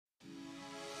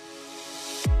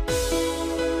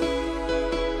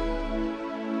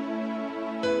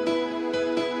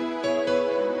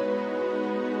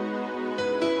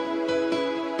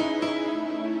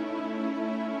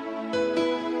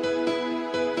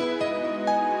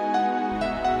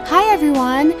Hi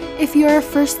everyone! If you're a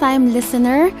first-time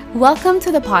listener, welcome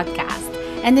to the podcast.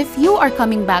 And if you are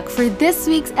coming back for this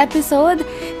week's episode,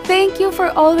 thank you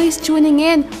for always tuning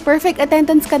in. Perfect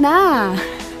attendance ka na!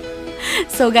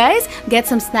 So guys,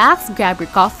 get some snacks, grab your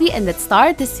coffee, and let's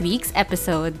start this week's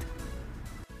episode.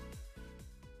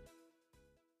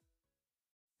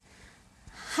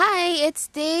 Hi,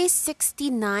 it's day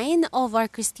 69 of our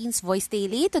Christine's Voice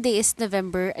Daily. Today is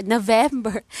November.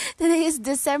 Today is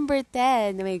December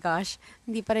 10. Oh my gosh,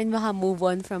 hindi pa rin maka-move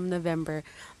on from November.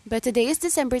 But today is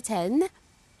December 10,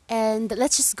 and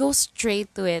let's just go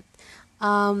straight to it.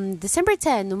 December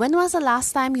 10, when was the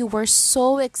last time you were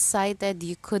so excited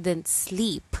you couldn't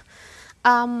sleep?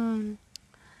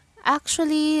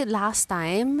 Actually, last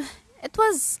time, it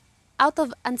was out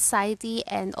of anxiety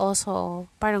and also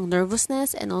parang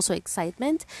nervousness and also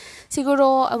excitement.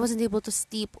 Siguro, I wasn't able to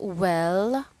sleep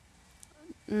well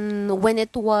when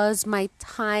it was my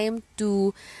time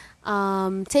to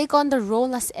take on the role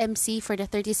as MC for the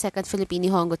 32nd Filipino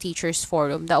Hongo Teachers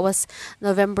Forum. That was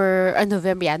November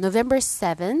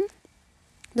 7,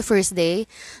 the first day.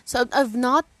 So I've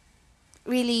not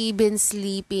really been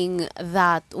sleeping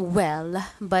that well,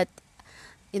 but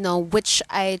which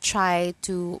I try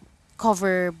to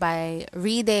cover by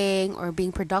reading or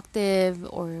being productive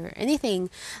or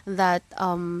anything that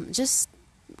just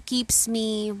keeps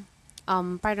me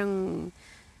parang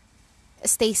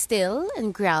stay still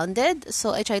and grounded.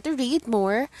 So I try to read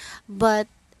more, but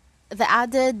the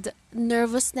added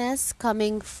nervousness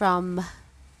coming from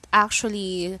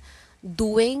actually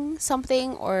doing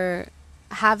something or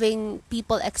having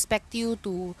people expect you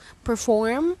to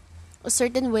perform a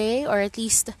certain way or at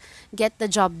least get the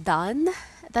job done,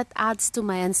 that adds to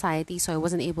my anxiety, so I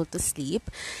wasn't able to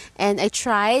sleep. And I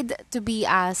tried to be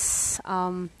as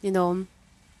parang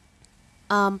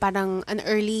an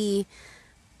early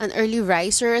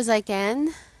riser as I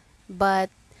can, but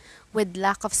with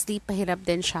lack of sleep mahirap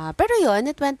din siya. Pero yun,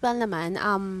 it went well naman.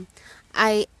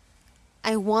 I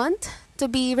want to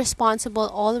be responsible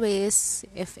always.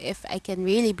 If I can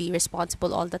really be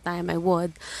responsible all the time, I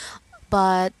would.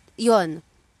 But yun,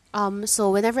 so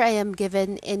whenever I am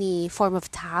given any form of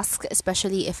task,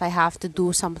 especially if I have to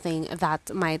do something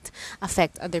that might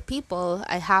affect other people,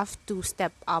 I have to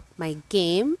step up my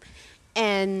game.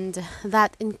 And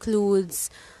that includes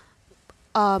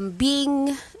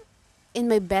being in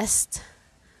my best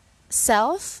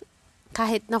self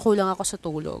kahit nakulang ako sa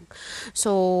tulog.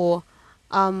 So,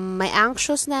 my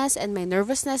anxiousness and my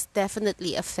nervousness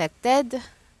definitely affected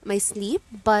my sleep,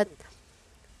 but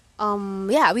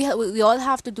we all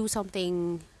have to do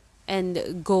something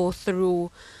and go through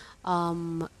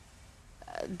the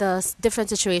different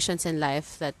situations in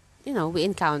life that we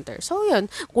encounter. So yun,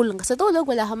 kulang ka sa tulog,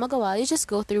 wala kang magawa, you just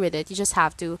go through with it. You just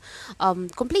have to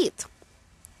complete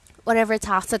whatever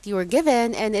task that you were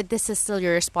given, and this is still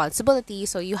your responsibility,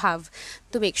 so you have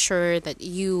to make sure that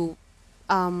you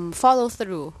follow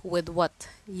through with what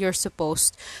you're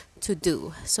supposed to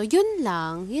do. So yun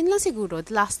lang siguro.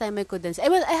 The last time I couldn't,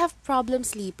 I have problems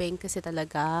sleeping kasi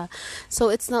talaga. So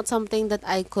it's not something that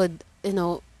I could,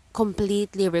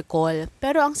 completely recall.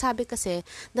 Pero ang sabi kasi,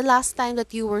 the last time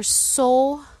that you were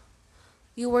so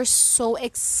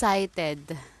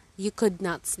excited, you could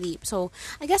not sleep. So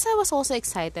I guess I was also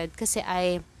excited kasi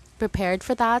I prepared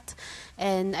for that,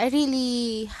 and I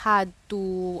really had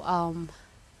to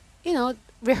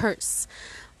rehearse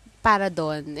para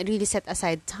doon. I really set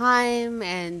aside time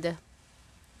and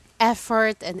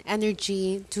effort and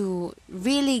energy to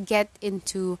really get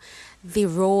into the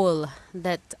role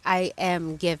that I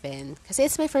am given. Kasi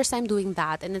it's my first time doing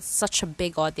that, and it's such a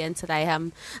big audience that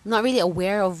I'm not really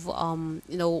aware of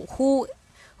who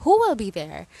will be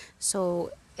there.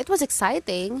 So it was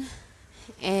exciting,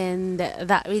 and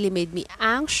that really made me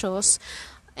anxious.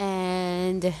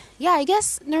 And yeah, I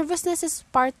guess nervousness is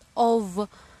part of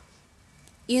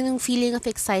yung feeling of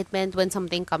excitement when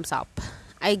something comes up.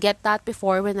 I get that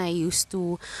before when I used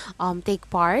to take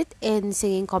part in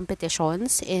singing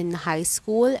competitions in high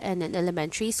school and in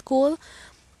elementary school.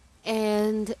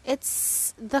 And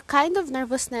it's the kind of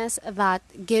nervousness that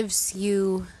gives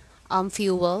you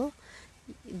fuel,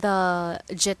 the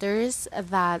jitters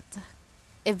that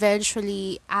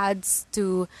eventually adds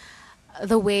to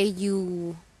the way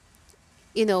you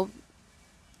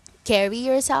carry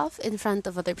yourself in front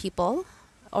of other people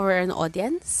or an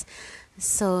audience.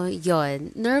 So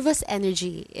yon, nervous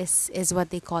energy is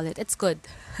what they call it. It's good.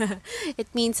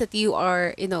 It means that you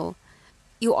are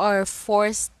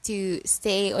forced to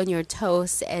stay on your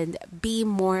toes and be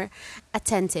more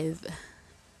attentive.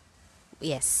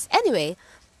 Yes. Anyway,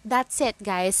 That's it,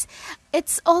 guys.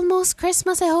 It's almost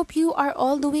Christmas. I hope you are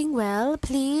all doing well.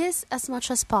 Please, as much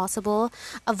as possible,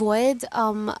 avoid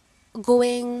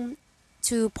going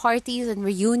to parties and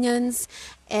reunions,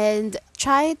 and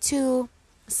try to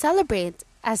celebrate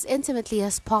as intimately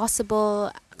as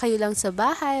possible. Kayo lang sa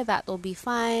bahay, that will be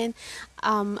fine.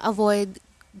 Avoid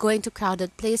going to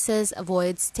crowded places.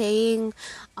 Avoid staying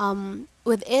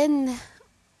within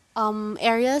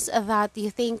areas that you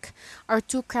think are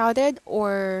too crowded,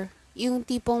 or yung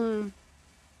tipong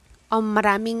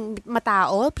maraming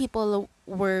matao, people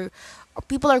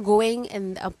are going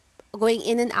and going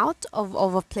in and out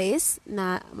of a place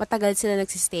na matagal sila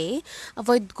nagsistay.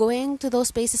 Avoid going to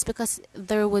those places because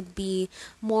there would be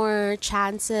more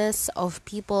chances of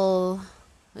people,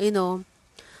 you know,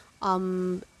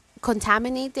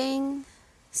 contaminating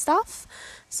stuff.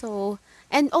 So,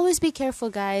 and always be careful,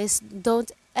 guys.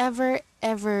 Don't ever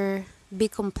be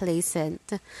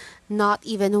complacent. Not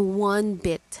even one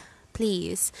bit.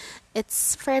 Please.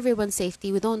 It's for everyone's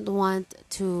safety. We don't want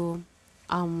to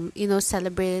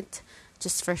celebrate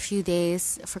just for a few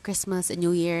days for Christmas and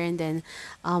New Year, and then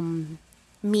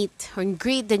meet or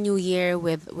greet the New Year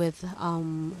with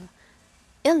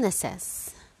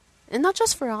illnesses. And not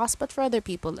just for us, but for other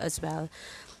people as well.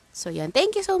 So yeah,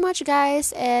 thank you so much,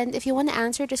 guys. And if you want to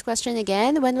answer this question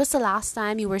again, when was the last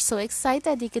time you were so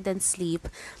excited you couldn't sleep?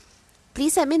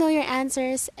 Please let me know your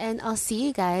answers, and I'll see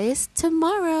you guys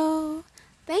tomorrow.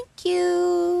 Thank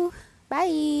you.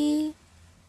 Bye.